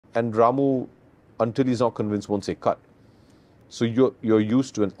And Ramu, until he's not convinced, won't say cut. So you're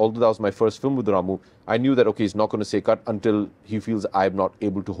used to, and although that was my first film with Ramu, I knew that, okay, he's not going to say cut until he feels I'm not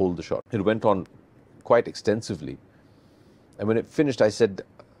able to hold the shot. It went on quite extensively. And when it finished, I said,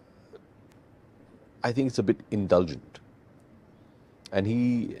 I think it's a bit indulgent.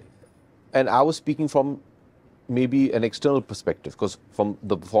 And I was speaking from maybe an external perspective, because from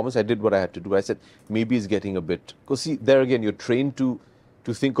the performance I did what I had to do. I said, maybe it's getting a bit, because see, there again, you're trained to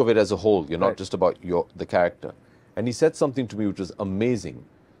think of it as a whole. You're not just about the character. And he said something to me which was amazing.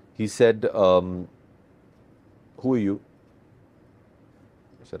 He said, who are you?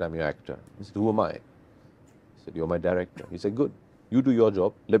 I said, I'm your actor. He said, who am I? I said, you're my director. He said, good. You do your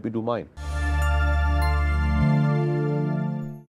job, let me do mine.